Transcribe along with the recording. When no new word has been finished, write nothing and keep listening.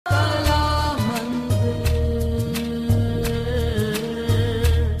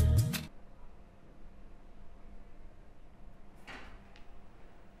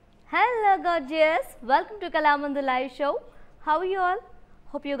gorgeous. Welcome to Kalamandir live show. How are you all?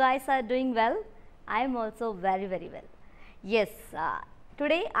 Hope you guys are doing well. I am also very well. Yes,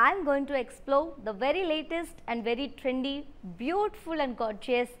 today I am going to explore the very latest and very trendy, beautiful and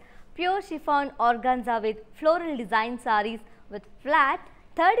gorgeous pure chiffon organza with floral design sarees with flat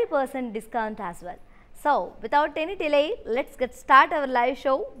 30% discount as well. So, without any delay, let's get start our live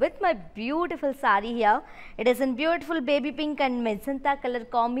show with my beautiful saree here. It is in beautiful baby pink and magenta color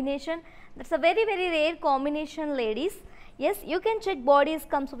combination. That's a very rare combination, ladies. Yes, you can check bodies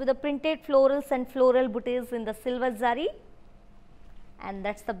comes with the printed florals and floral booties in the silver zari. And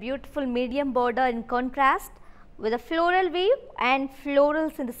that's the beautiful medium border in contrast with a floral weave and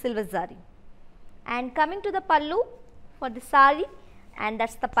florals in the silver zari. And coming to the pallu for the saree, and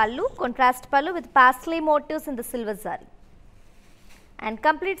that's the pallu, contrast pallu with paisley motifs in the silver zari. And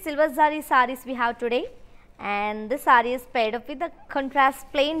complete silver zari sarees we have today, and this saree is paired up with the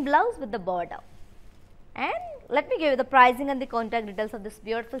contrast plain blouse with the border. And let me give you the pricing and the contact details of this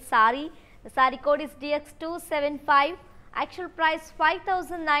beautiful saree. The saree code is DX275, actual price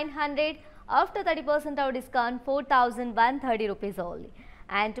 5,900, after 30% of discount 4,130 rupees only.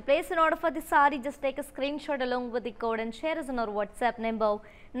 And to place an order for the saree, just take a screenshot along with the code and share us on our WhatsApp number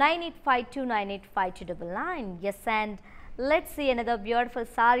 9852985299. Yes, and let's see another beautiful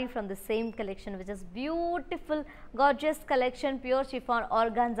saree from the same collection, which is beautiful, gorgeous collection, pure chiffon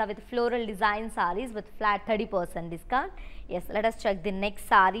organza with floral design sarees with flat 30% discount. Yes, let us check the next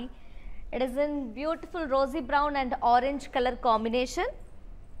saree. It is in beautiful rosy brown and orange color combination.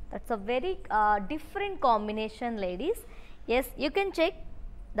 That's a very different combination, ladies. Yes, you can check.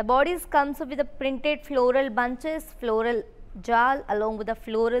 The bodies comes with the printed floral bunches, floral jal along with the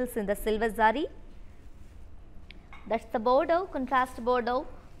florals in the silver zari. That's the border, contrast border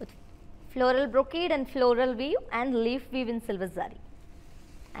with floral brocade and floral weave and leaf weave in silver zari.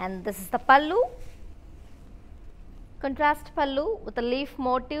 And this is the pallu, contrast pallu with the leaf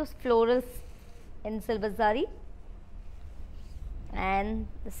motifs, florals in silver zari. And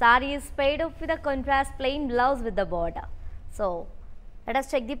the saree is paired up with a contrast plain blouse with the border. So, let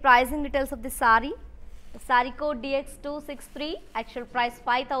us check the pricing details of the saree. The saree code DX263, actual price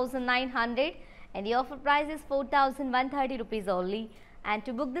 5,900 and the offer price is 4,130 rupees only. And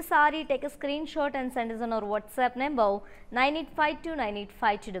to book the saree, take a screenshot and send us on our WhatsApp number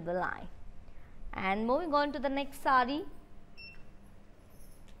 9852985299. And moving on to the next saree.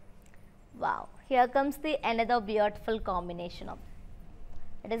 Wow, here comes the another beautiful combination of it.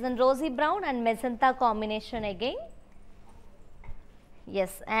 It is in rosy brown and magenta combination again.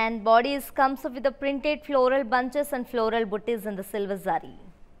 Yes, and bodies comes with the printed floral bunches and floral booties in the silver zari.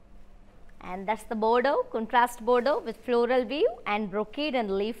 And that's the border, contrast border with floral weave and brocade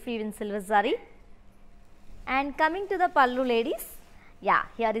and leaf weave in silver zari. And coming to the pallu, ladies, yeah,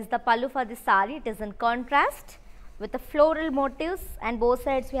 here is the pallu for the saree. It is in contrast with the floral motifs, and both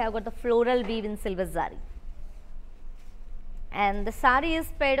sides we have got the floral weave in silver zari. And the saree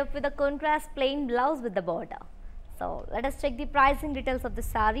is paired up with a contrast plain blouse with the border. So, let us check the pricing details of the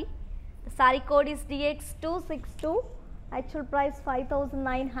saree. The saree code is DX262, actual price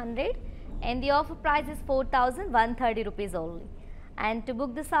 5,900 and the offer price is 4,130 rupees only. And to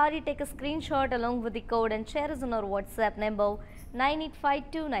book the saree, take a screenshot along with the code and share us on our WhatsApp number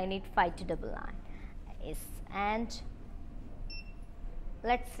 9852985299. Yes, and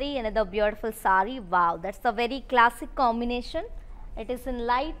let's see another beautiful saree. Wow, that's a very classic combination. It is in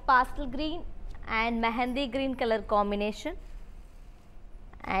light pastel green and mehendi green color combination,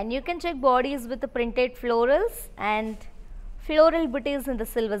 and you can check bodies with the printed florals and floral booties in the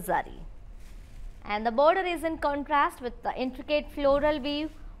silver zari. And the border is in contrast with the intricate floral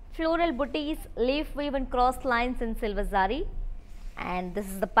weave, floral booties, leaf weave and cross lines in silver zari. And this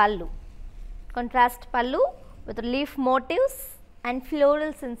is the pallu, contrast pallu with leaf motifs and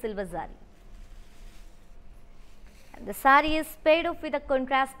florals in silver zari. The saree is paired up with a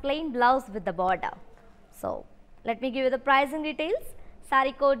contrast plain blouse with the border. So, let me give you the pricing details.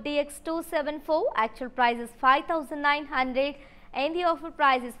 Saree code DX274, actual price is 5,900 and the offer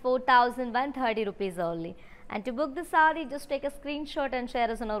price is 4,130 rupees only. And to book the saree, just take a screenshot and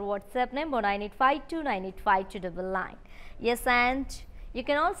share us on our WhatsApp number 9852985299. Yes, and you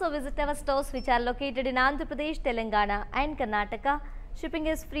can also visit our stores which are located in Andhra Pradesh, Telangana and Karnataka. Shipping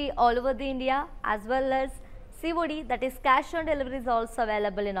is free all over the India, as well as COD, that is cash on delivery, is also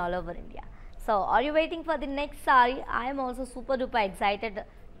available in all over India. So, are you waiting for the next saree? I am also super duper excited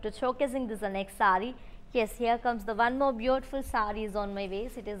to showcasing this next saree. Yes, here comes the one more beautiful saree is on my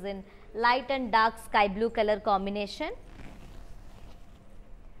waist. It is in light and dark sky blue color combination.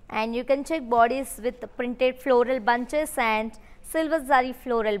 And you can check bodies with printed floral bunches and silver zari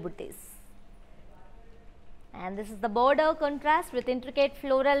floral booties. And this is the border contrast with intricate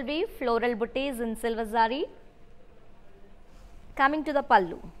floral weave, floral bouquets in silver zari. Coming to the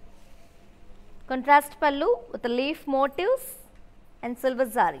pallu. Contrast pallu with the leaf motifs and silver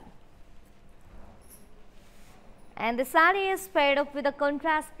zari. And the saree is paired up with a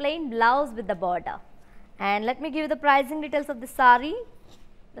contrast plain blouse with the border. And let me give you the pricing details of the saree.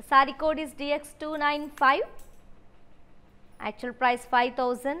 The saree code is DX295. Actual price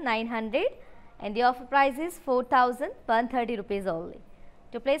 5,900 and the offer price is 4,130 rupees only.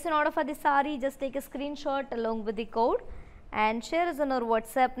 To place an order for the saree, just take a screenshot along with the code and share us on our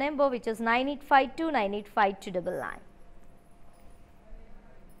WhatsApp number, which is 9852985299.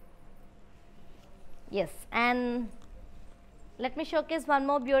 Yes, and let me showcase one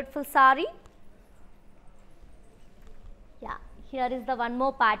more beautiful saree. Yeah, here is the one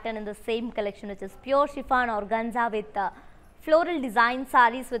more pattern in the same collection, which is pure chiffon organza with floral design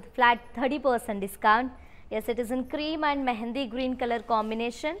sarees with flat 30% discount. Yes, it is in cream and mehendi green color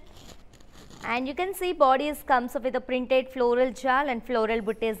combination. And you can see bodice comes up with a printed floral jal and floral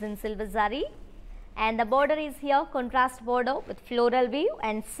bouquets in silver zari. And the border is here contrast border with floral weave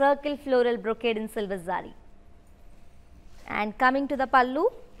and circle floral brocade in silver zari. And coming to the pallu,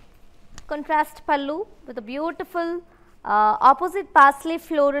 contrast pallu with a beautiful opposite parsley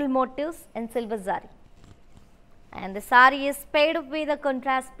floral motifs in silver zari. And the saree is paired up with a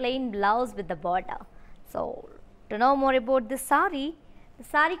contrast plain blouse with the border. So, to know more about this saree, the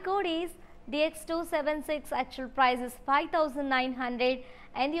saree code is DX276, actual price is 5,900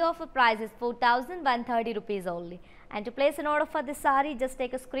 and the offer price is 4,130 rupees only. And to place an order for this saree, just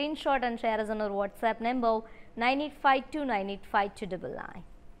take a screenshot and share us on our WhatsApp number 9852985299.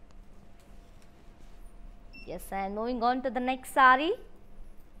 Yes, and moving on to the next saree.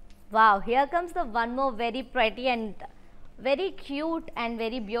 Wow, here comes the one more very pretty and very cute and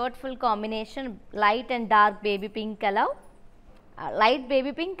very beautiful combination, light and dark baby pink color, light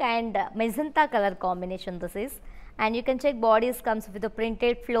baby pink and magenta color combination this is. And you can check bodice comes with the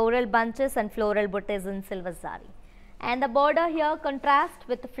printed floral bunches and floral bouquets in silver zari. And the border here contrast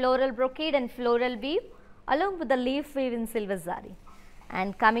with the floral brocade and floral weave along with the leaf weave in silver zari.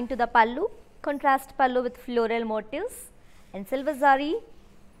 And coming to the pallu, contrast pallu with floral motifs in silver zari.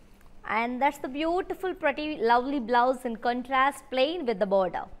 And that's the beautiful pretty lovely blouse in contrast plain with the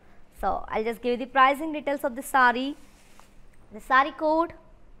border. So, I'll just give you the pricing details of the saree. The saree code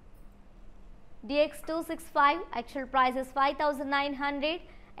DX265, actual price is 5,900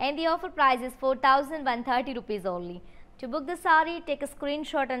 and the offer price is 4,130 rupees only. To book the saree, take a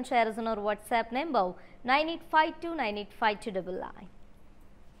screenshot and share us on our WhatsApp number 9852985299.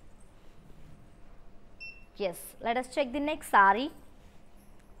 Yes, let us check the next saree.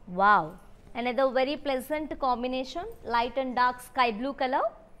 Wow, another very pleasant combination, light and dark sky blue color.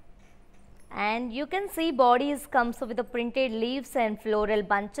 And you can see bodies comes with the printed leaves and floral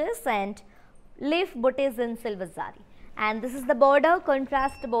bunches and leaf bouquets in silver zari. And this is the border,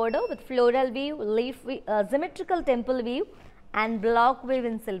 contrast border with floral weave, leaf weave, symmetrical temple weave and block weave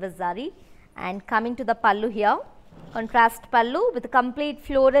in silver zari. And coming to the pallu here, contrast pallu with a complete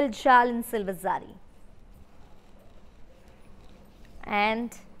floral jal in silver zari.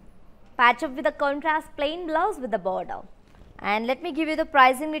 And patch up with a contrast plain blouse with the border. And let me give you the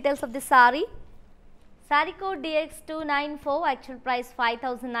pricing details of the saree. Saree code DX294, actual price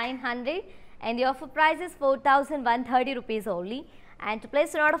 5,900 and the offer price is 4,130 rupees only. And to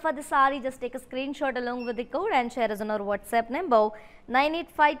place an order for the saree, just take a screenshot along with the code and share us on our WhatsApp number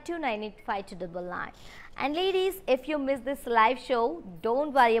 9852985299. And ladies, if you miss this live show,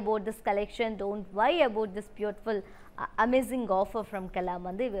 don't worry about this collection, don't worry about this beautiful amazing offer from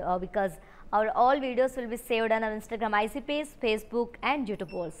Kalamandir because our all videos will be saved on our Instagram IC page, Facebook and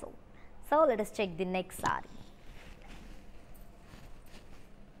YouTube also. So, let us check the next saree.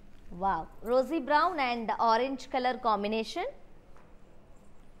 Wow, rosy brown and orange color combination.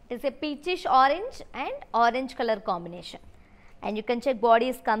 It is a peachish orange and orange color combination. And you can check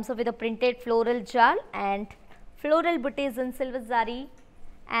bodies comes with a printed floral jal and floral bouquets in silver zari.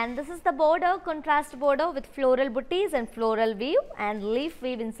 And this is the border, contrast border with floral bouquets and floral weave and leaf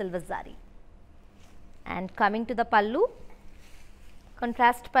weave in silver zari. And coming to the pallu,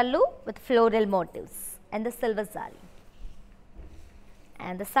 contrast pallu with floral motifs and the silver zari.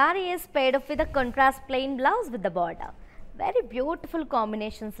 And the saree is paired up with a contrast plain blouse with the border. Very beautiful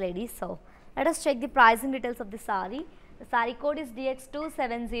combinations, ladies. So, let us check the pricing details of the saree. The saree code is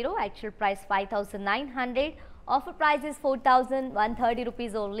DX270, actual price 5,900. Offer price is 4,130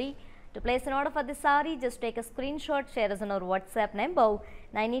 rupees only. To place an order for the saree, just take a screenshot, share us on our WhatsApp number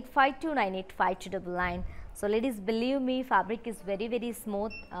 9852985299. So ladies, believe me, fabric is very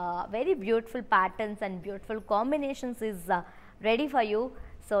smooth, very beautiful patterns and beautiful combinations is ready for you.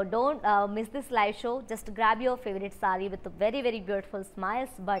 So don't miss this live show. Just grab your favorite saree with very beautiful smiles,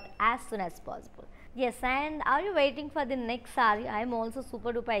 but as soon as possible. Yes, and are you waiting for the next saree? I am also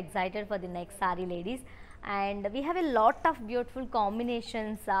super duper excited for the next saree, ladies. And we have a lot of beautiful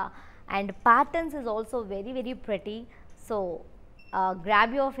combinations and patterns is also very pretty. So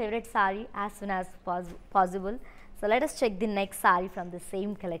grab your favorite saree as soon as possible. So let us check the next saree from the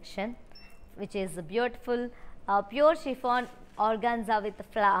same collection, which is a beautiful pure chiffon organza with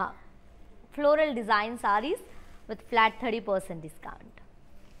floral design sarees with flat 30% discount.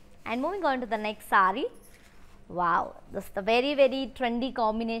 And moving on to the next saree. Wow, this is the very trendy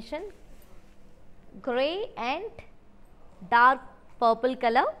combination, grey and dark purple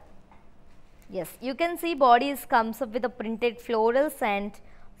color. Yes, you can see bodies comes up with the printed florals and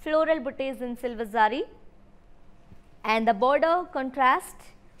floral bouquets in silver zari, and the border contrast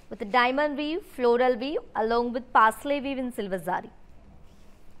with the diamond weave, floral weave along with parsley weave in silver zari.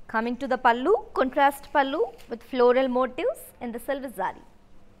 Coming to the pallu, contrast pallu with floral motifs in the silver zari.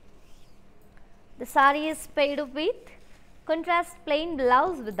 The saree is paired with contrast plain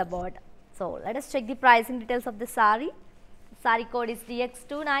blouse with the border. So let us check the pricing details of the saree. Saree code is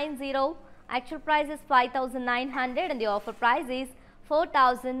DX290. Actual price is 5,900 and the offer price is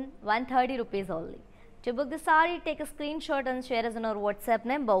 4,130 rupees only. To book the saree, take a screenshot and share us on our WhatsApp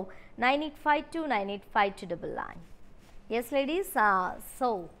number 9852985299. Yes, ladies.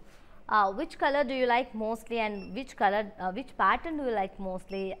 Which color do you like mostly, and which pattern do you like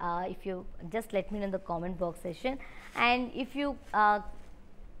mostly? If you just let me know in the comment box section. And if you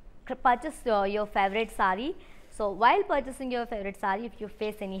purchase your favorite saree, so while purchasing your favorite saree, if you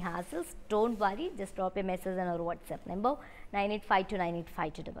face any hassles, don't worry, just drop a message on our WhatsApp number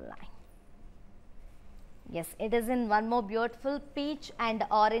 9852985299. Yes, it is in one more beautiful peach and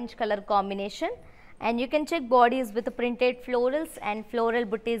orange color combination, and you can check bodies with the printed florals and floral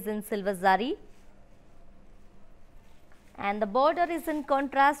bouquets in silver zari, and the border is in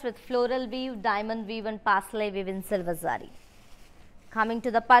contrast with floral weave, diamond weave and parsley weave in silver zari. Coming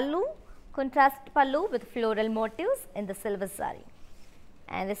to the pallu, contrast pallu with floral motifs in the silver zari,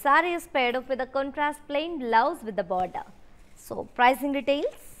 and the saree is paired up with a contrast plain blouse with the border. So pricing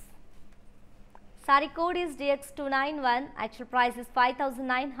details. Saree code is DX291, actual price is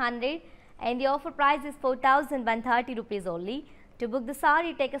 5,900 and the offer price is 4,130 rupees only. To book the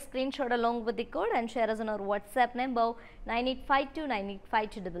saree, take a screenshot along with the code and share us on our WhatsApp number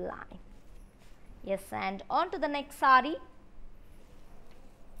 9852985299. Yes, and on to the next saree.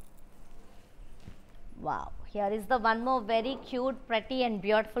 Wow, here is the one more very cute, pretty and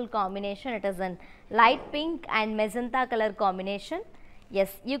beautiful combination. It is in light pink and magenta color combination.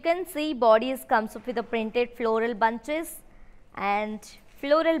 Yes, you can see bodies comes up with the printed floral bunches and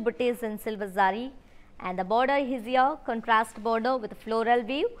floral bouquets in silver zari, and the border is here contrast border with floral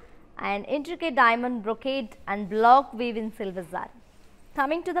weave and intricate diamond brocade and block weave in silver zari.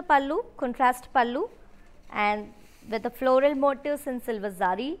 Coming to the pallu, contrast pallu and with the floral motifs in silver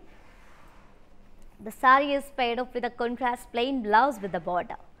zari. The saree is paired up with a contrast plain blouse with the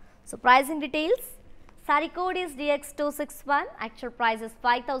border. So pricing details. Saree code is DX261, actual price is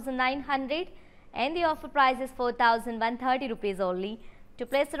 5,900 and the offer price is 4,130 rupees only. To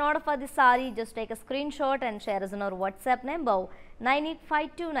place an order for the saree, just take a screenshot and share us on our WhatsApp number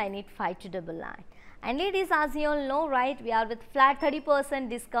 9852985299. And ladies, as you all know, right, we are with flat 30%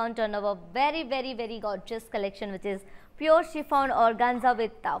 discount on our very gorgeous collection, which is pure chiffon organza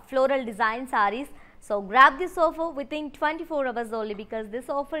with floral design sarees. So grab this offer within 24 hours only, because this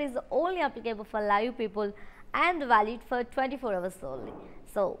offer is only applicable for live people and valid for 24 hours only.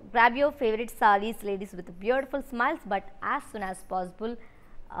 So grab your favorite sarees, ladies, with beautiful smiles, but as soon as possible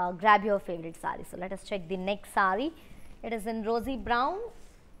grab your favorite saree. So let us check the next saree. It is in rosy brown,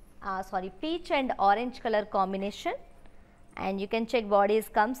 peach and orange color combination, and you can check bodies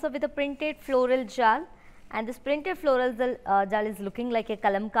comes up with a printed floral jal, and this printed floral jal is looking like a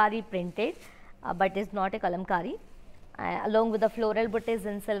kalamkari printed. But is not a kalamkari, along with the floral bouquets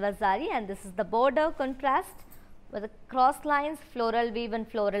in silver zari, and this is the border contrast with the cross lines, floral weave and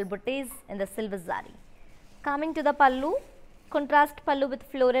floral bouquets in the silver zari. Coming to the pallu, contrast pallu with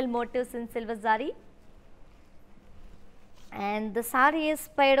floral motifs in silver zari, and the saree is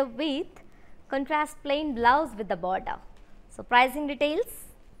paired up with contrast plain blouse with the border. So pricing details.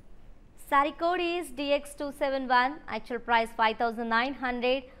 Saree code is DX271, actual price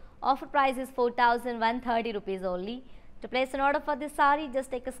 5,900. Offer price is 4,130 rupees only. To place an order for this saree, just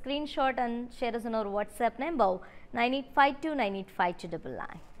take a screenshot and share us on our WhatsApp number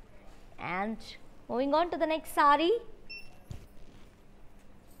 9852985299. And Moving on to the next saree.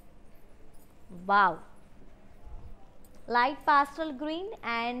 Wow, light pastel green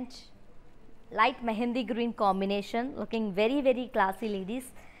and light mehendi green combination, looking very classy, ladies.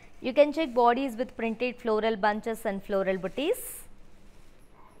 You can check bodies with printed floral bunches and floral booties.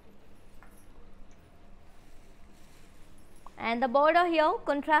 And the border here,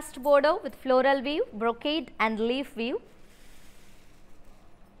 contrast border with floral weave, brocade and leaf weave.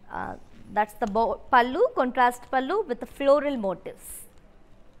 That's the pallu, contrast pallu with the floral motifs.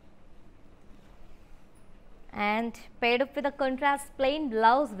 And paired up with a contrast plain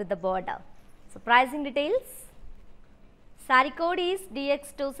blouse with the border. So pricing details. Saree code is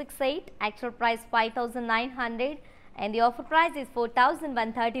DX268, actual price 5,900 and the offer price is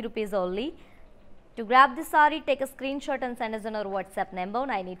 4,130 rupees only. To grab this saree, take a screenshot and send us on our WhatsApp number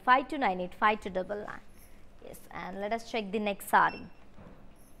 9852985299. Yes, and let us check the next saree.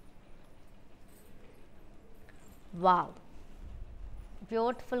 Wow,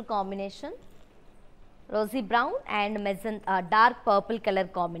 beautiful combination. Rosy brown and dark purple color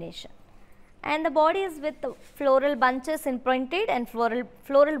combination. And the body is with floral bunches in printed and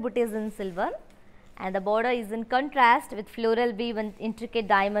floral booties in silver. And the border is in contrast with floral weave and intricate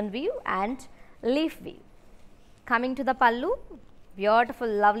diamond weave and leaf weave. Coming to the pallu, beautiful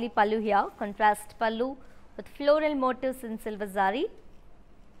lovely pallu here, contrast pallu with floral motifs in silver zari.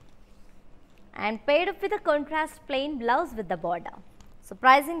 And paired up with a contrast plain blouse with the border. So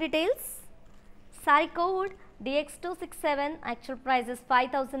pricing details. Saree code DX267, actual price is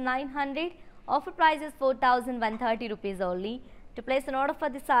 5,900, offer price is 4,130 rupees only. To place an order for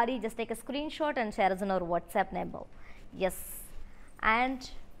the saree, just take a screenshot and share us on our WhatsApp number. Yes, and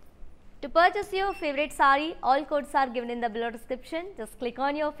to purchase your favorite saree, all codes are given in the below description. Just click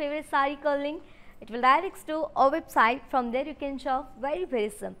on your favorite saree code link. It will direct to our website. From there you can shop very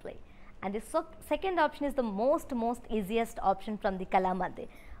simply. And the second option is the most easiest option from the Kalamandir.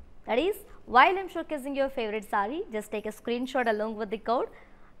 That is, while I am showcasing your favorite saree, just take a screenshot along with the code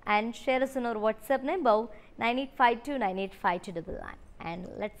and share us on our WhatsApp number 9852985299. And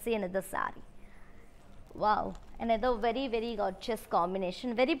let's see another saree. Wow, another very gorgeous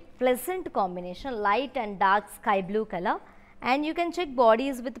combination, very pleasant combination, light and dark sky blue color. And you can check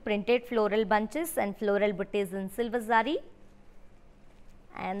bodies with printed floral bunches and floral booties in silver zari.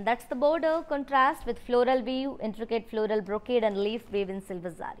 And that's the border, contrast with floral weave, intricate floral brocade and leaf weave in silver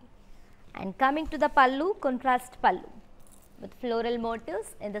zari. And coming to the pallu, contrast pallu with floral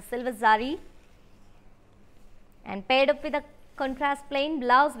motifs in the silver zari and paired up with a contrast plain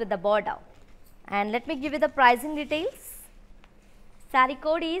blouse with the border. And let me give you the pricing details. Saree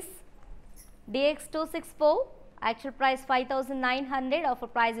code is DX264, actual price 5,900, offer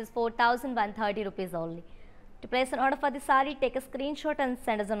price is 4,130 rupees only. To place an order for the saree, take a screenshot and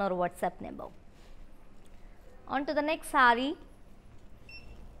send us on our WhatsApp number. On to the next saree.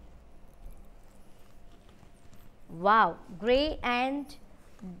 Wow, grey and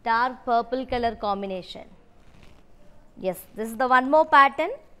dark purple color combination. Yes, this is the one more pattern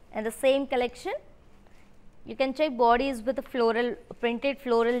in the same collection. You can check bodies with a floral, printed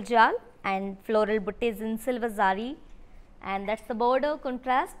floral jal and floral booties in silver zari, and that's the border,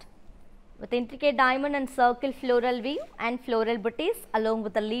 contrast with intricate diamond and circle floral weave and floral booties along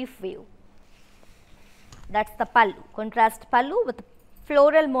with the leaf weave. That's the pallu, contrast pallu with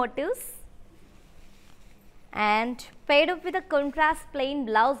floral motifs and paired up with a contrast plain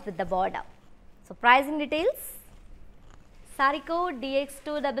blouse with the border. So pricing details. Saree code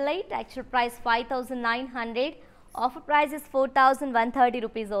DX288, actual price 5,900, offer price is 4,130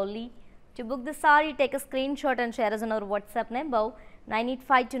 rupees only. To book the saree, take a screenshot and share us on our WhatsApp number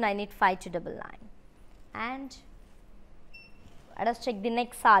 9852985299. And let us check the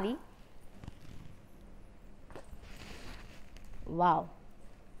next saree. Wow,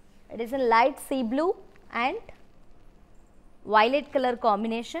 it is in light sea blue and violet color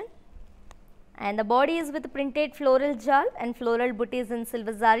combination, and the body is with printed floral jal and floral booties in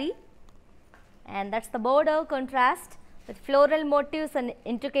silver zari, and that's the border, contrast with floral motifs and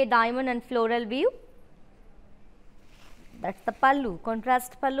intricate diamond and floral weave. That's the pallu,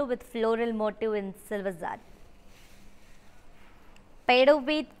 contrast pallu with floral motif in silver zari. Paired up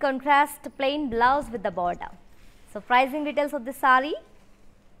with contrast plain blouse with the border. So pricing details of the saree.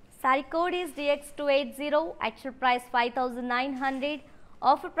 Saree code is DX280, actual price 5,900,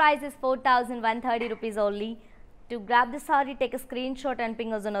 offer price is 4,130 rupees only. To grab the saree, take a screenshot and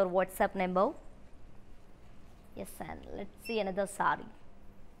ping us on our WhatsApp number. Yes, and let's see another saree.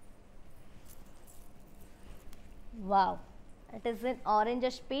 Wow, it is in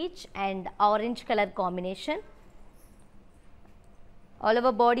orangish peach and orange color combination. All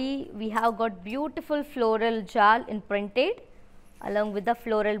over body we have got beautiful floral jal in printed along with the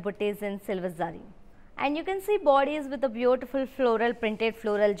floral booties in silver zari. And you can see bodies with the beautiful floral printed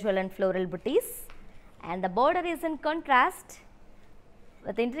floral jewel and floral booties, and the border is in contrast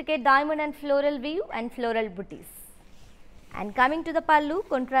with intricate diamond and floral weave and floral booties. And coming to the pallu,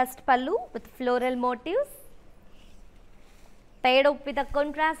 contrast pallu with floral motifs paired up with a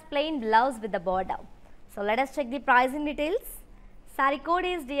contrast plain blouse with the border. So let us check the pricing details. Saree code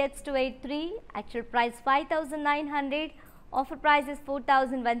is DX283, actual price 5,900, offer price is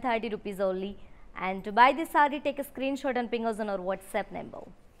 4,130 rupees only. And to buy this saree, take a screenshot and ping us on our WhatsApp number.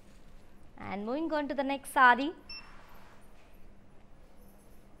 And moving on to the next saree.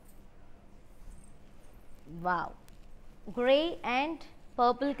 Wow, grey and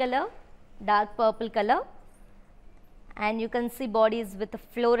purple color, dark purple color. And you can see bodies with a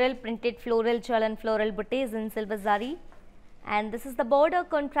floral printed floral jewel and floral booties in silver zari. And this is the border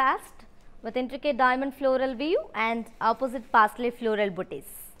contrast with intricate diamond floral weave and opposite parsley floral booties.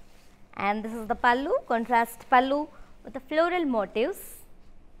 And this is the pallu, contrast pallu with the floral motifs.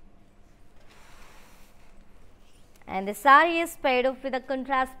 And the saree is paired up with a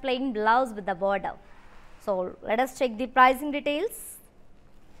contrast plain blouse with the border. So let us check the pricing details.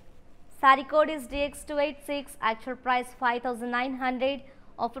 Saree code is DX286, actual price 5,900,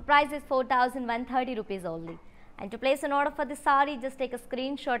 offer price is 4,130 rupees only. And to place an order for this saree, just take a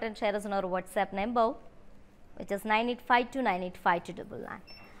screenshot and share us on our WhatsApp number, which is 9852985299.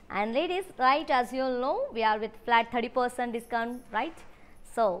 And ladies, right, as you all know, we are with flat 30% discount, right?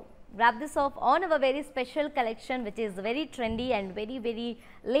 So grab this off on our very special collection, which is very trendy and very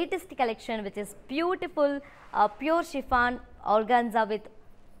latest collection, which is beautiful pure chiffon organza with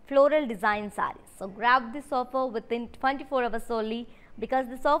floral design sarees. So grab this offer within 24 hours only, because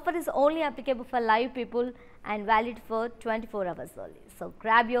this offer is only applicable for live people and valid for 24 hours only. So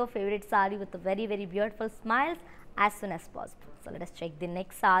grab your favorite saree with a very beautiful smiles as soon as possible. So let us check the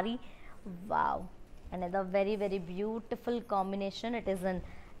next saree. Wow, another very beautiful combination. It is in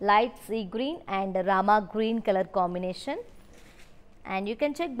light sea green and rama green color combination. And you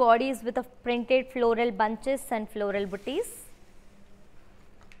can check bodies with a printed floral bunches and floral booties.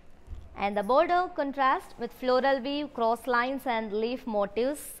 And the border contrast with floral weave, cross lines and leaf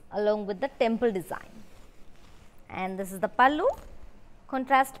motifs along with the temple design. And this is the pallu,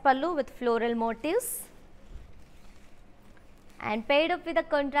 contrast pallu with floral motifs and paired up with a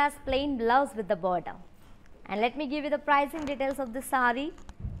contrast plain blouse with the border. And let me give you the pricing details of the saree.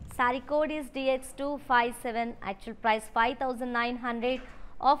 Saree code is DX257, actual price 5,900,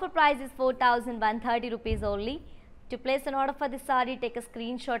 offer price is 4,130 rupees only. To place an order for this saree, take a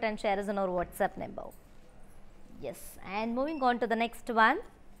screenshot and share us on our WhatsApp number. Yes, and moving on to the next one.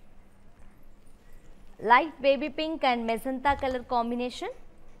 Light baby pink and magenta color combination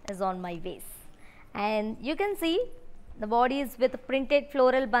is on my waist. And you can see the body is with printed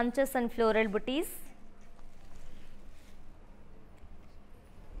floral bunches and floral booties.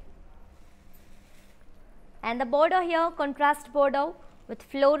 And the border here, contrast border with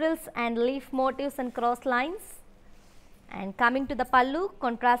florals and leaf motifs and cross lines. And coming to the pallu,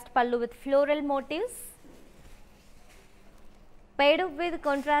 contrast pallu with floral motifs paired up with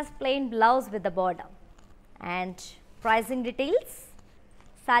contrast plain blouse with the border. And pricing details.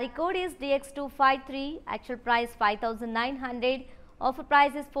 Saree code is DX253, actual price 5,900, offer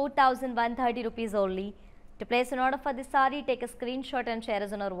price is 4,130 rupees only. To place an order for this saree, take a screenshot and share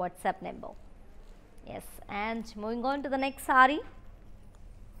us on our WhatsApp number. Yes, and moving on to the next saree.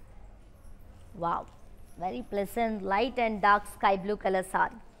 Wow, very pleasant light and dark sky blue color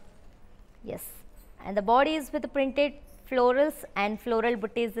saree. Yes, and the body is with printed florals and floral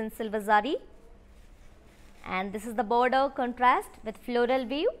booties in silver zari. And this is the border contrast with floral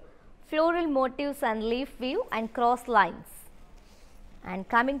weave, floral motifs and leaf weave and cross lines. And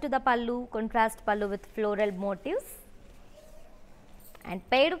coming to the pallu, contrast pallu with floral motifs and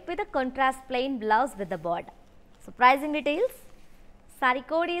paired up with a contrast plain blouse with the border. So pricing details. Saree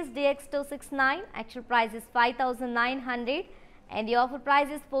code is DX269, actual price is 5,900 and the offer price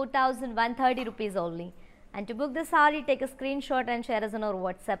is 4,130 rupees only. And to book the saree, take a screenshot and share us on our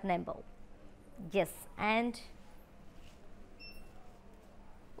WhatsApp number. Yes, and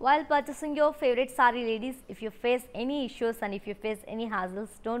while purchasing your favorite saree, ladies, if you face any issues and if you face any hassles,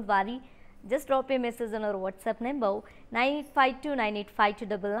 don't worry, just drop a message on our WhatsApp number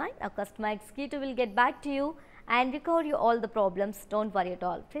 9852985299. Our customer executive will get back to you and record you all the problems. Don't worry at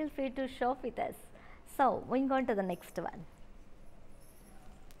all. Feel free to shop with us. So moving on to the next one.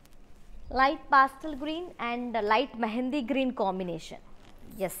 Light pastel green and light mehendi green combination.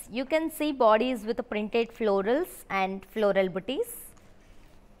 Yes, you can see bodies with printed florals and floral booties.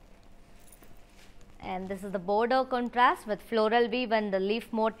 and this is the border contrast with floral weave and the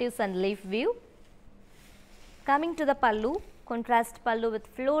leaf motifs and leaf weave. Coming to the pallu, contrast pallu with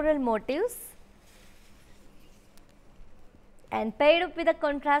floral motifs and paired up with a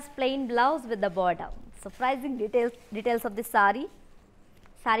contrast plain blouse with the border. Surprising details of the saree.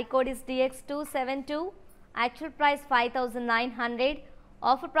 Saree code is DX272, actual price 5,900,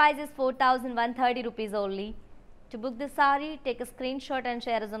 offer price is 4,130 rupees only. To book the saree, take a screenshot and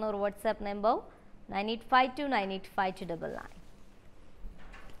share us on our WhatsApp number 9852985299.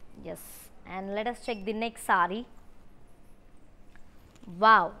 Yes, and let us check the next saree.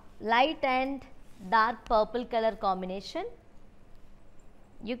 Wow, light and dark purple color combination.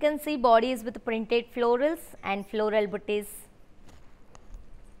 You can see bodies with printed florals and floral booties.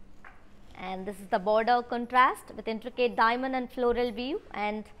 And this is the border contrast with intricate diamond and floral weave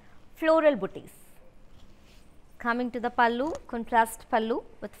and floral booties. Coming to the pallu, contrast pallu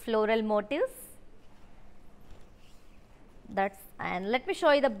with floral motifs. And let me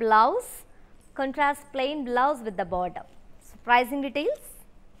show you the blouse, contrast plain blouse with the border. Surprising details.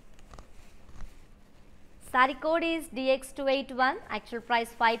 Saree code is DX281, actual price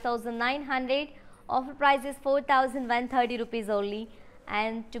 5,900, offer price is 4,130 rupees only.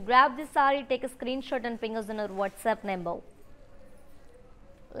 And to grab this saree, take a screenshot and ping us on our WhatsApp number.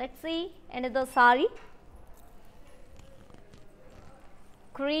 Let's see another saree.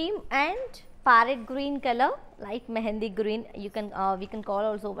 Cream and parrot green color, light mehendi green. We can call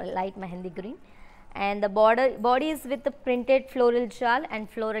also light mehendi green. And the body is with the printed floral shawl and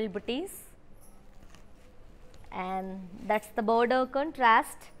floral booties. And that's the border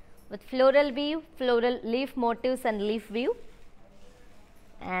contrast with floral weave, floral leaf motifs and leaf weave.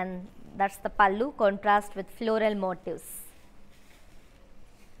 And that's the pallu, contrast with floral motifs.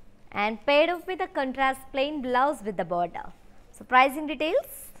 And paired up with a contrast plain blouse with the border. Surprising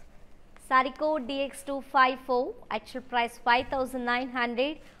details. Saree code DX254, actual price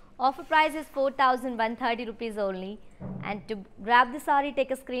 5,900, offer price is 4,130 rupees only. And to grab the saree,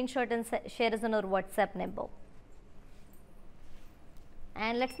 take a screenshot and share us on our WhatsApp number.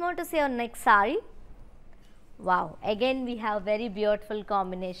 And let's move to see our next saree. Wow, again we have very beautiful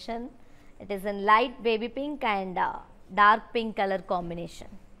combination. It is in light baby pink and dark pink color combination.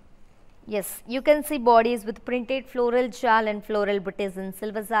 Yes, you can see bodies with printed floral shawl and floral booties in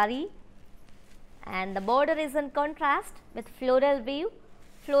silver saree. And the border is in contrast with floral weave,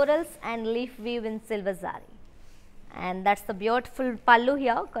 florals and leaf weave in silver saree. And that's the beautiful pallu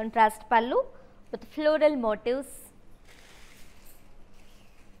here, contrast pallu with floral motifs.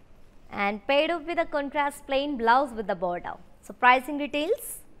 And paired up with a contrast plain blouse with the border. Surprising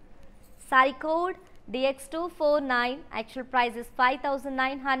details. Saree code DX249, actual price is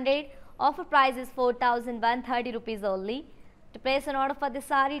 5,900, offer price is 4,130 rupees only. To place an order for the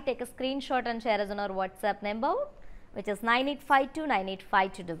saree, take a screenshot and share us on our WhatsApp number, which is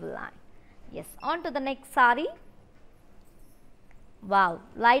 9852985299. Yes, on to the next saree. Wow,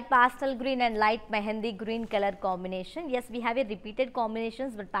 light pastel green and light mehendi green color combination. Yes, we have a repeated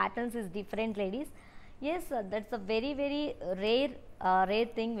combinations, but patterns is different, ladies. Yes, that's a very rare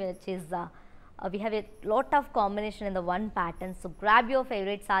thing, which is we have a lot of combination in the one pattern. So grab your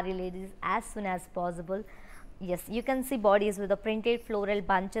favorite saree, ladies, as soon as possible. Yes, you can see bodies with the printed floral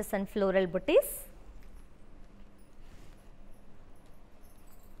bunches and floral booties.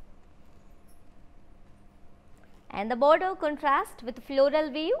 And the border contrast with floral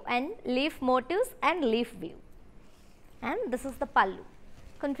weave and leaf motifs and leaf weave. And this is the pallu,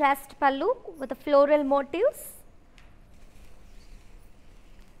 contrast pallu with the floral motifs,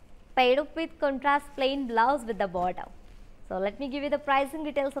 paired up with contrast plain blouse with the border. So let me give you the pricing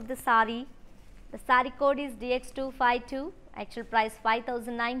details of the saree. The saree code is DX252, actual price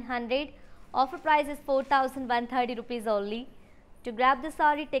 5,900, offer price is 4,130 rupees only. To grab the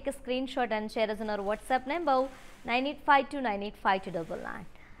saree, take a screenshot and share us on our WhatsApp number 9852985299.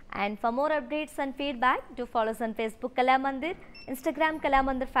 And for more updates and feedback, do follow us on Facebook Kalamandir, Instagram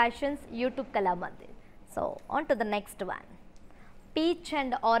Kalamandir Fashions, YouTube Kalamandir. So on to the next one. Peach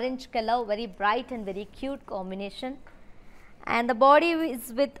and orange color, very bright and very cute combination. And the body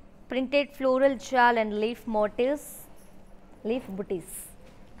is with printed floral shawl and leaf motifs, leaf booties.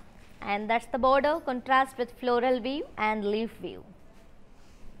 And that's the border, contrast with floral weave and leaf weave.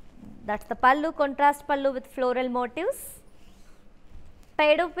 That's the pallu, contrast pallu with floral motifs,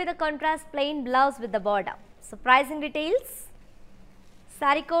 paired up with a contrast plain blouse with the border. Surprising details.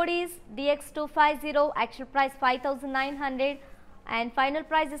 Saree code is DX250, actual price 5,900 and final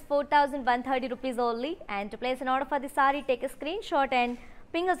price is 4,130 rupees only. And to place an order for the saree, take a screenshot and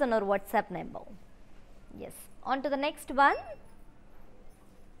ping us on our WhatsApp number. Yes, on to the next one.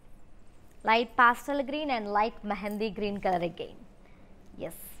 light pastel green and light mehendi green color again.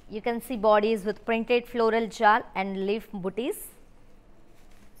 Yes, you can see bodies with printed floral jal and leaf booties.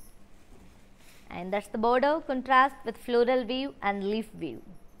 And that's the border contrast with floral weave and leaf weave.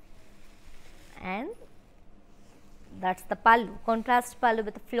 And that's the pallu, contrast pallu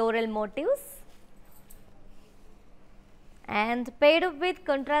with floral motifs. And paired up with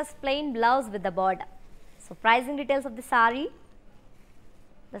contrast plain blouse with the border. So, pricing details of the saree.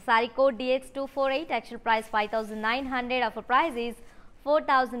 The saree code DX248, actual price 5,900, offer price is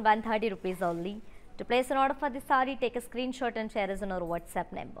 4,130 rupees only. To place an order for the saree, take a screenshot and share us on our WhatsApp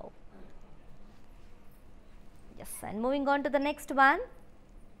number. Yes, and moving on to the next one.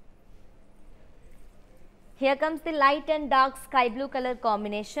 Here comes the light and dark sky blue color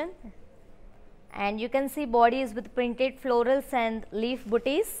combination, and you can see bodies with printed florals and leaf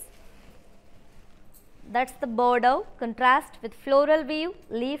booties. That's the border contrast with floral weave,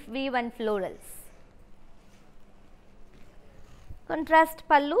 leaf weave and florals. Contrast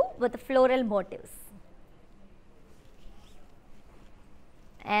pallu with floral motifs.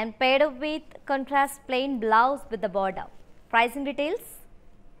 And paired up with contrast plain blouse with the border. Pricing details.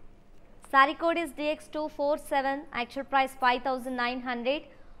 Saree code is DX247, actual price 5,900,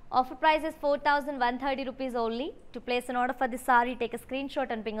 offer price is 4,130 rupees only. To place an order for the saree, take a screenshot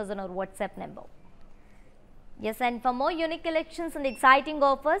and ping us on our WhatsApp number. Yes, and for more unique collections and exciting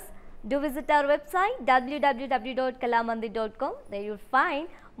offers, do visit our website www.kalamandir.com. There you will find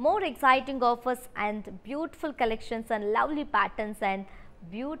more exciting offers and beautiful collections and lovely patterns and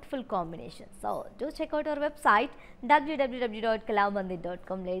beautiful combinations. So, do check out our website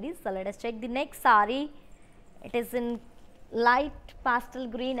www.kalamandir.com, ladies. So, let us check the next saree. It is in light pastel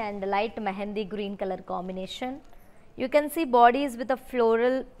green and light mehendi green color combination. You can see bodies with a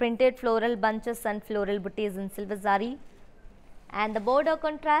floral, printed floral bunches and floral booties in silver zari, and the border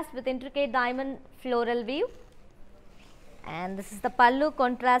contrast with intricate diamond floral weave, and this is the pallu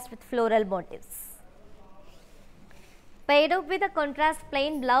contrast with floral motifs. Paired up with a contrast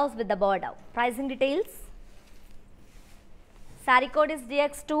plain blouse with the border. Pricing details. Saree code is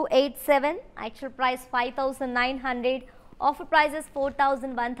DX287, actual price 5,900, offer price is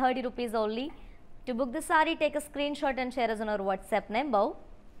 4,130 rupees only. To book the saree, take a screenshot and share us on our WhatsApp number,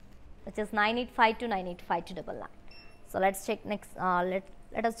 which is 9852985299. So, let's check next. Let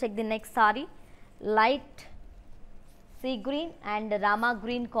us check the next saree. Light sea green and rama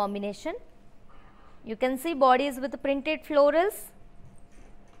green combination. You can see bodies with printed florals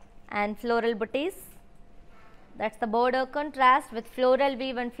and floral booties. That's the border contrast with floral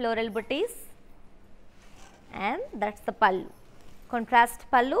weave and floral booties, and that's the pallu, contrast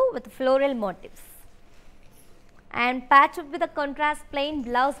pallu with floral motifs, and patch up with a contrast plain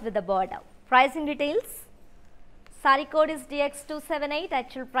blouse with the border. Pricing details. Saree code is DX278,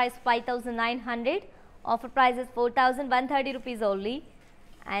 actual price 5,900, offer price is 4,130 rupees only.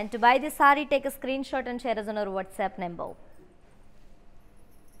 And to buy this saree, take a screenshot and share us on our WhatsApp number.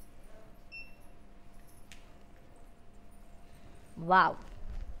 Wow,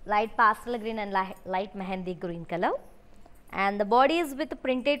 light pastel green and light mehendi green color, and the body is with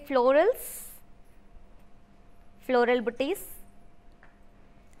printed florals, floral booties,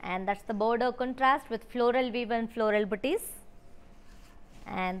 and that's the border contrast with floral weave and floral booties,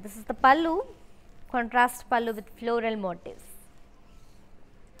 and this is the pallu, contrast pallu with floral motifs,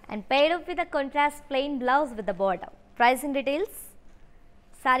 and paired up with a contrast plain blouse with the border. Pricing details.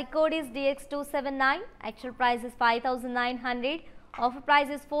 Saree code is DX279, actual price is 5,900, offer price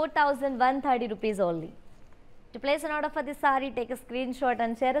is 4,130 rupees only. To place an order for this saree, take a screenshot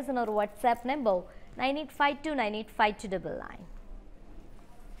and share us on our WhatsApp number 9852985299.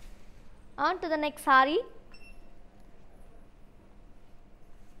 On to the next saree.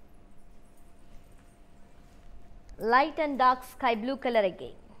 Light and dark sky blue color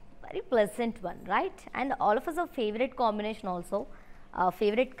again. Very pleasant one, right? And all of us have favorite combination also,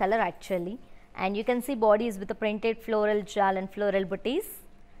 favorite color actually. And you can see bodies with the printed floral jal and floral booties,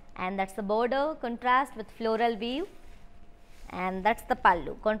 and that's the border contrast with floral weave, and that's the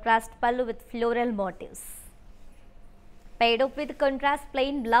pallu, contrast pallu with floral motifs, paired up with contrast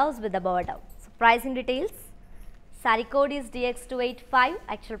plain blouse with the border. So, pricing details. Saree code is DX285,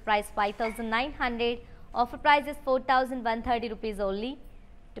 actual price 5,900, offer price is 4,130 rupees only.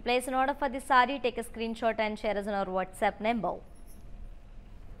 To place an order for this saree, take a screenshot and share us on our WhatsApp number.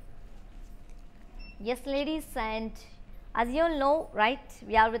 Yes, ladies, and as you all know, right,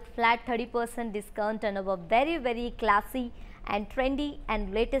 we are with flat 30% discount on our very classy and trendy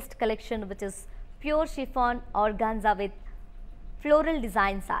and latest collection, which is pure chiffon organza with floral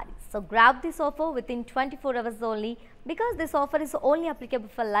design sarees. So grab this offer within 24 hours only, because this offer is only applicable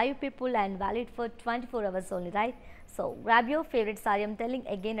for live people and valid for 24 hours only, right? So grab your favorite saree. I am telling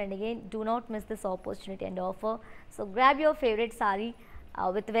again and again, do not miss this opportunity and offer. So grab your favorite saree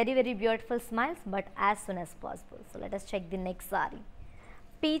with very beautiful smiles, but as soon as possible. So let us check the next saree.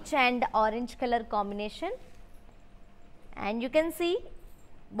 Peach and orange color combination, and you can see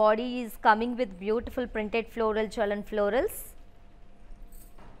body is coming with beautiful printed floral jewel and florals,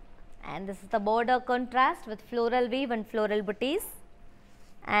 and this is the border contrast with floral weave and floral booties,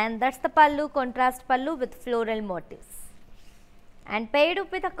 and that's the pallu, contrast pallu with floral motifs, and paired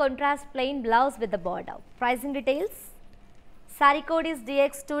up with a contrast plain blouse with the border. Pricing details: saree code is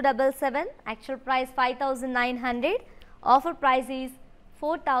DX277, actual price 5,900, offer price is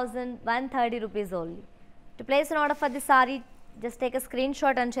 4,130 rupees only. To place an order for the saree, just take a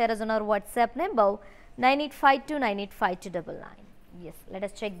screenshot and share us on our WhatsApp number 9852985299. Yes, let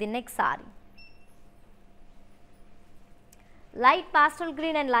us check the next saree. Light pastel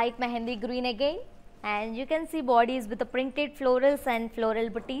green and light mehendi green again, and you can see bodies with the printed florals and floral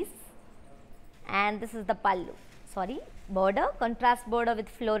booties, and this is the pallu, border, contrast border with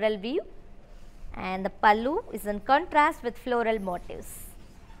floral weave, and the pallu is in contrast with floral motifs.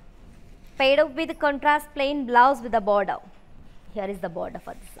 Paired up with contrast plain blouse with the border. Here is the border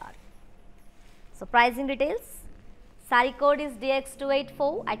for the saree. So pricing details: saree code is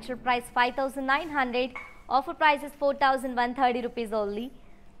DX284, actual price 5,900, offer price is 4,130 rupees only.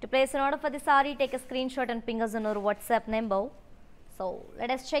 To place an order for the saree, take a screenshot and ping us on our WhatsApp number. So let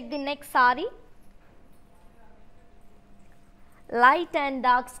us check the next saree. Light and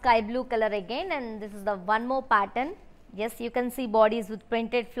dark sky blue color again, and this is the one more pattern. Yes, you can see bodies with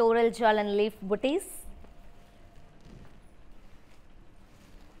printed floral jewel and leaf booties.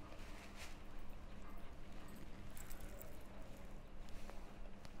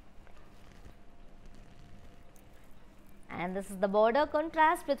 And this is the border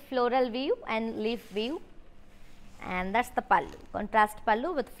contrast with floral weave and leaf weave, and that's the pallu, contrast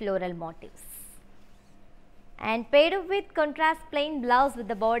pallu with floral motifs, and paired up with contrast plain blouse with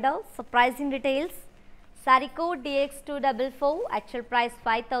the border. So pricing details: saree code DX244, actual price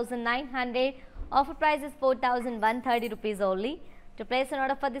 5,900, offer price is 4,130 rupees only. To place an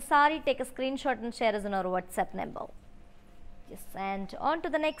order for the saree, take a screenshot and share us on our WhatsApp number. Yes, and on to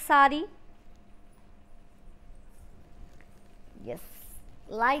the next saree. Yes,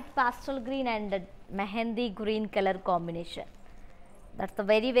 light pastel green and mehendi green color combination. That's a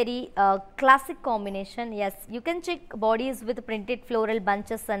very classic combination. Yes, you can check bodies with printed floral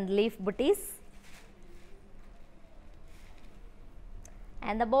bunches and leaf booties,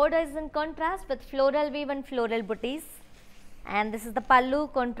 and the border is in contrast with floral weave and floral booties, and this is the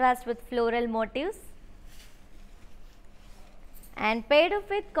pallu, contrast with floral motifs, and paired up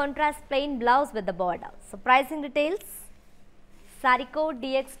with contrast plain blouse with the border. So pricing details: saree code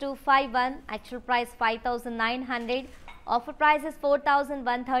DX251, actual price 5,900, offer price is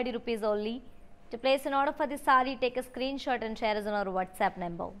 4,130 rupees only. To place an order for the saree, take a screenshot and share us on our WhatsApp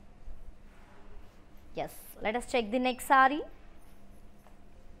number. Yes, let us check the next saree.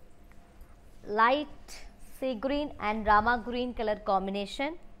 Light sea green and rama green color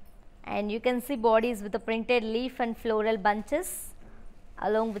combination, and you can see bodies with the printed leaf and floral bunches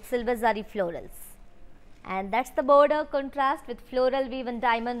along with silver zari florals, and that's the border contrast with floral weave and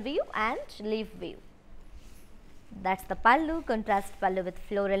diamond weave and leaf weave. That's the pallu, contrast pallu with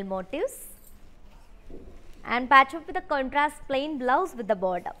floral motifs, and patch up with a contrast plain blouse with the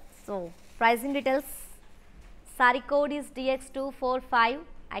border. So pricing details: saree code is DX245,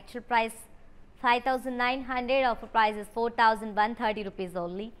 actual price 5,900, offer price is 4,130 rupees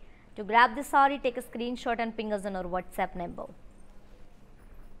only. To grab the saree, take a screenshot and ping us on our WhatsApp number.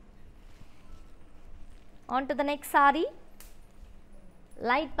 On to the next saree.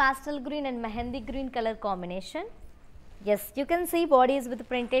 Light pastel green and mehendi green color combination. Yes, you can see bodies with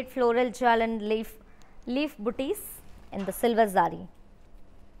printed floral jewel and leaf booties in the silver zari,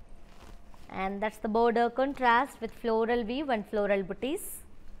 and that's the border contrast with floral weave and floral booties,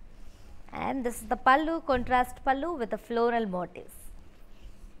 and this is the pallu, contrast pallu with the floral motifs.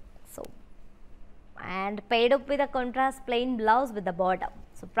 So, and paired up with a contrast plain blouse with the border.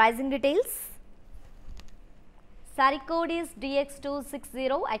 So pricing details: saree code is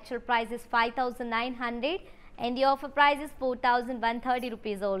DX260, actual price is 5,900 and the offer price is 4,130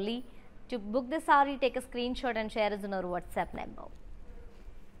 rupees only. To book the saree, take a screenshot and share us on our WhatsApp number.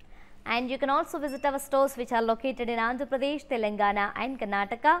 And you can also visit our stores which are located in Andhra Pradesh, Telangana and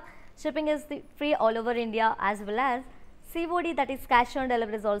Karnataka. Shipping is free all over India, as well as COD, that is cash on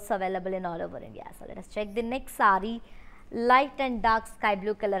delivery, is also available in all over India. So let us check the next saree. light and dark sky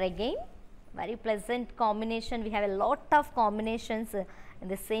blue color again. Very pleasant combination. We have a lot of combinations in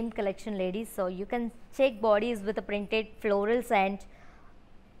the same collection, ladies. So you can check bodies with the printed florals and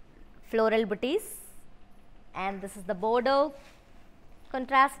floral booties. And this is the border,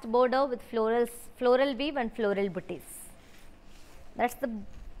 contrast border with floral weave and floral booties. That's the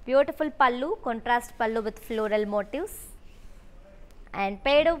beautiful pallu, contrast pallu with floral motifs, and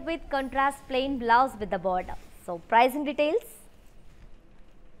paired up with contrast plain blouse with the border. So pricing details.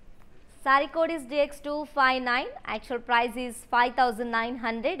 Saree code is DX259, actual price is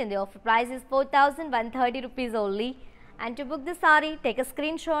 5,900 and the offer price is 4,130 rupees only. And to book the saree, take a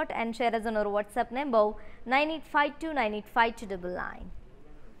screenshot and share us on our WhatsApp number 9852985299.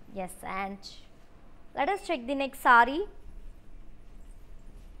 Yes, and let us check the next saree.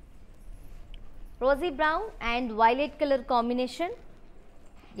 Rosy brown and violet color combination.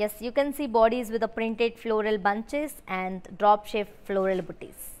 Yes, you can see bodies with the printed floral bunches and drop shape floral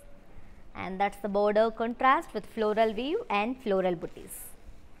booties. And that's the border contrast with floral weave and floral booties.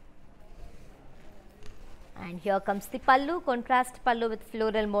 And here comes the pallu, contrast pallu with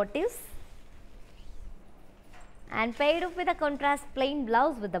floral motifs, and paired up with a contrast plain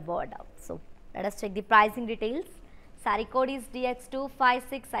blouse with the border. So let us check the pricing details. Saree code is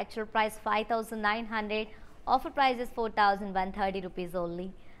DX256, actual price 5,900, offer price is 4,130 rupees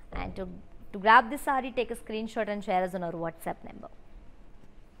only. And to grab this saree, take a screenshot and share us on our WhatsApp number.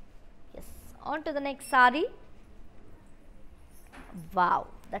 Yes, on to the next saree. Wow,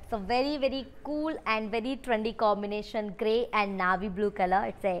 that's a very cool and very trendy combination, grey and navy blue color.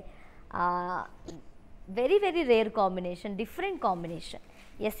 It's a very rare combination, different combination.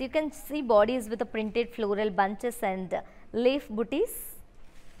 Yes, you can see bodies with the printed floral bunches and leaf booties.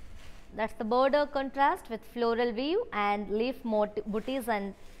 That's the border contrast with floral weave and leaf booties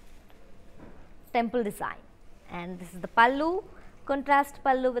and temple design. And this is the pallu, contrast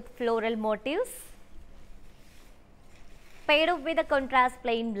pallu with floral motifs, paired up with a contrast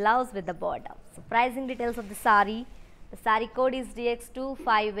plain blouse with the border. So pricing details of the saree. The saree code is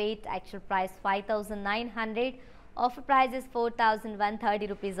DX258, actual price 5,900, offer price is 4,130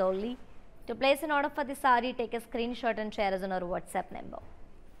 rupees only. To place an order for the saree, take a screenshot and share us on our WhatsApp number.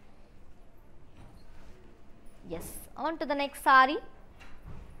 Yes, on to the next saree.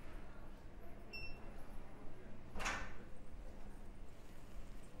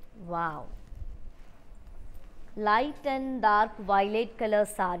 Wow, light and dark violet color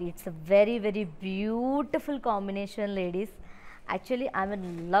saree. It's a very beautiful combination, ladies. Actually, I'm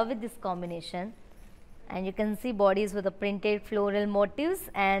in love with this combination. And you can see bodies with the printed floral motifs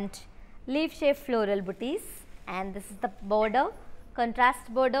and leaf shaped floral booties. And this is the border,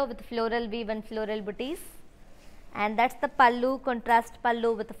 contrast border with floral weave and floral booties. And that's the pallu, contrast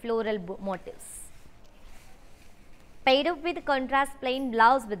pallu with the floral motifs, paired up with contrast plain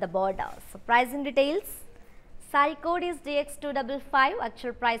blouse with the border. So pricing details. Saree code is DX255,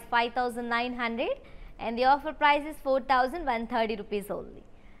 actual price 5,900 and the offer price is 4,130 rupees only.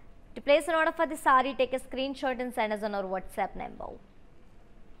 To place an order for the saree, take a screenshot and send us on our WhatsApp number.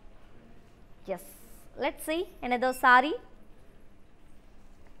 Yes, let's see another saree.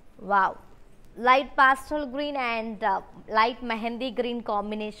 Wow, light pastel green and light mehendi green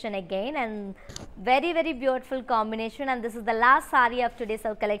combination again, and very beautiful combination. And this is the last saree of today's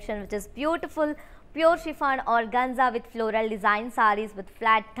collection, which is beautiful pure chiffon organza with floral design sarees with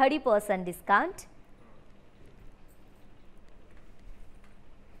flat 30% discount.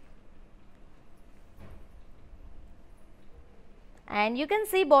 And you can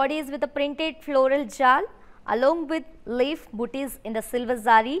see bodies with a printed floral jal along with leaf booties in the silver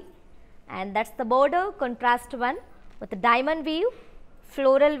zari, and that's the border contrast one with the diamond weave,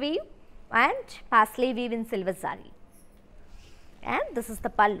 floral weave and parsley weave in silver zari. And this is the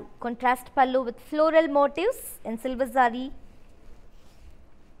pallu, contrast pallu with floral motifs in silver zari,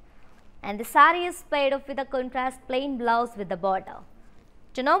 and the saree is paired up with a contrast plain blouse with the border.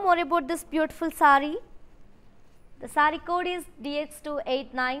 To know more about this beautiful saree, the saree code is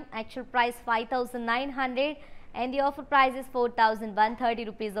DX289, actual price 5,900 and the offer price is 4,130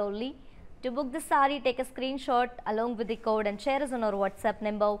 rupees only. To book the saree, take a screenshot along with the code and share us on our WhatsApp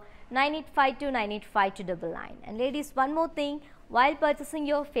number 9852985299. And ladies, one more thing, while purchasing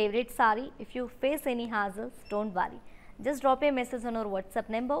your favorite saree, if you face any hassles, don't worry. Just drop a message on our WhatsApp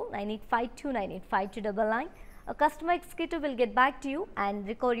number 9852985299. A customer executive will get back to you and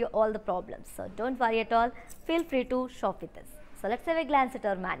record you all the problems. So don't worry at all. Feel free to shop with us. So let's have a glance at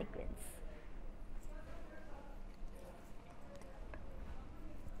our mannequins.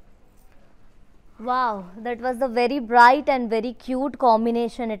 Wow, that was the very bright and very cute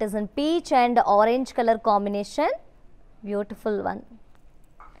combination. It is in peach and orange color combination. Beautiful one.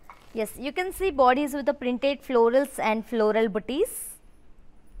 Yes, you can see bodies with the printed florals and floral booties.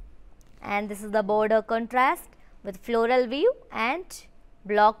 And this is the border contrast with floral weave and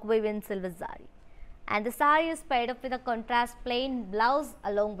block weave in silver zari. And the sari is paired up with a contrast plain blouse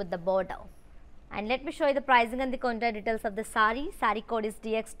along with the border. And let me show you the pricing and the contact details of the sari. Sari code is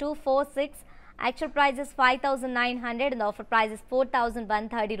DX246. Actual price is 5,900 and the offer price is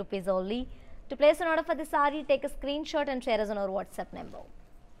 4,130 rupees only. To place an order for the sari, take a screenshot and share us on our WhatsApp number.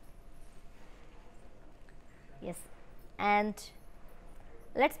 Yes, and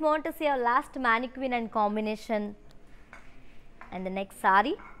let's move on to see our last mannequin and combination and the next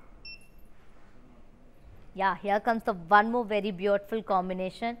sari. Yeah, here comes the one more very beautiful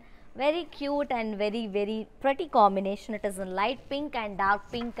combination. Very cute and very pretty combination. It is in light pink and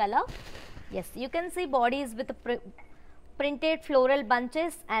dark pink color. Yes, you can see bodies with the printed floral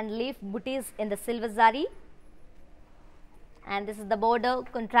bunches and leaf booties in the silver zari. And this is the border,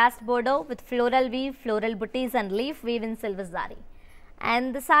 contrast border with floral weave, floral booties and leaf weave in silver zari.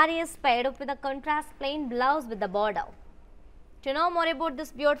 And the sari is paired up with a contrast plain blouse with the border. To know more about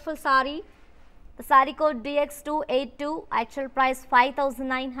this beautiful sari, the sari code DX282, actual price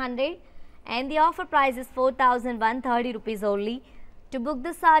 5,900 and the offer price is 4,130 rupees only. To book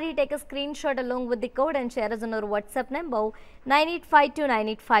this sari, take a screenshot along with the code and share us on our WhatsApp number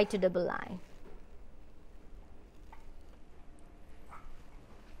 9852985299.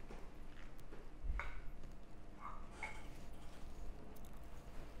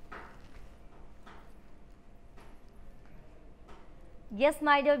 Yes,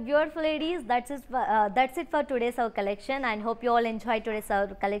 my dear beautiful ladies, that's it for today's our collection, and hope you all enjoyed today's our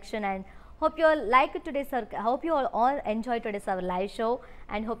collection, and hope you all like today's our, hope you all enjoy today's our live show,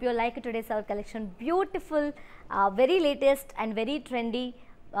 and hope you all like today's our collection. Beautiful, very latest and very trendy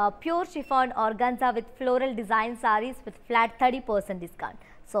pure chiffon organza with floral design sarees with flat 30% discount.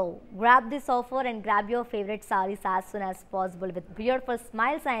 So grab this offer and grab your favorite sarees as soon as possible with beautiful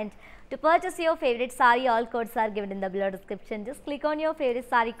smiles. And to purchase your favorite saree, all codes are given in the below description. Just click on your favorite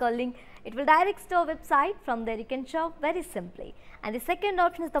saree code link. It will direct to our website. From there you can shop very simply. And the second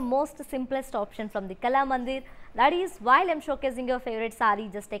option is the most simplest option from the Kalamandir. That is, while I am showcasing your favorite saree,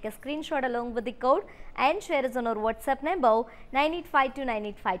 just take a screenshot along with the code and share it on our WhatsApp number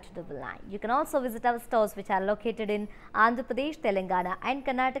 9852985299. You can also visit our stores which are located in Andhra Pradesh, Telangana and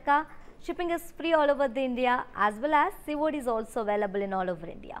Karnataka. Shipping is free all over the India, as well as COD is also available in all over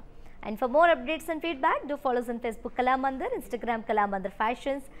India. And for more updates and feedback, do follow us on Facebook Kalamandir, Instagram Kalamandir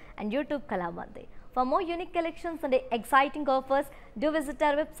Fashions and YouTube Kalamandir. For more unique collections and exciting offers, do visit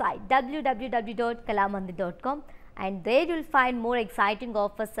our website www.kalamandir.com, and there you will find more exciting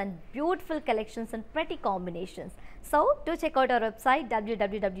offers and beautiful collections and pretty combinations. So do check out our website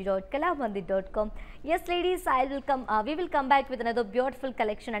www.kalamandir.com. Yes ladies, we will come back with another beautiful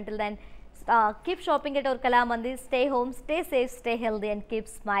collection. Until then, keep shopping at our Kalamandir. Stay home, stay safe, stay healthy and keep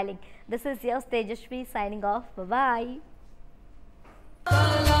smiling. This is your Tejashwi signing off. Bye-bye.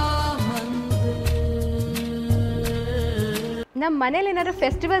 ನಮ್ಮ ಮನೇಲಿ ಏನಾದರೂ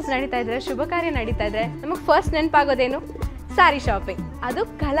festivals ನಡೀತಾ ಇದ್ರೆ, ಶುಭ ಕಾರ್ಯ ನಡೀತಾ ಇದ್ರೆ, ನಮಗೆ first ನೆನಪಾಗೋದೇನು? ಸಾರಿ shopping. ಅದು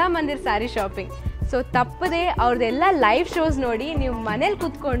ಕಲಾಮಂದಿರ್ ಸಾರಿ ಶಾಪಿಂಗ್. ಸೊ ತಪ್ಪದೆ ಅವ್ರದ್ದೆಲ್ಲ ಲೈವ್ ಶೋಸ್ ನೋಡಿ ನೀವು ಮನೇಲಿ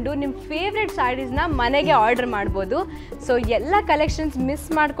ಕೂತ್ಕೊಂಡು ನಿಮ್ಮ ಫೇವ್ರೆಟ್ ಸಾರೀಸ್ನ ಮನೆಗೆ ಆರ್ಡರ್ ಮಾಡ್ಬೋದು. ಸೊ ಎಲ್ಲ ಕಲೆಕ್ಷನ್ಸ್ ಮಿಸ್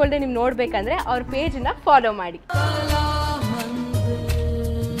ಮಾಡ್ಕೊಳ್ಳದೆ ನೀವು ನೋಡಬೇಕಂದ್ರೆ ಅವ್ರ ಪೇಜನ್ನ ಫಾಲೋ ಮಾಡಿ.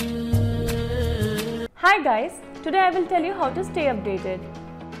 Hi guys, today I will tell you how to stay updated.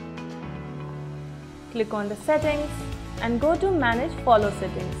 Click on the settings and go to manage follow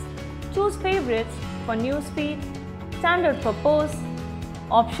settings. Choose favorites for newsfeed, standard for posts,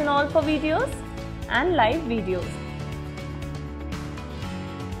 option all for videos and live videos.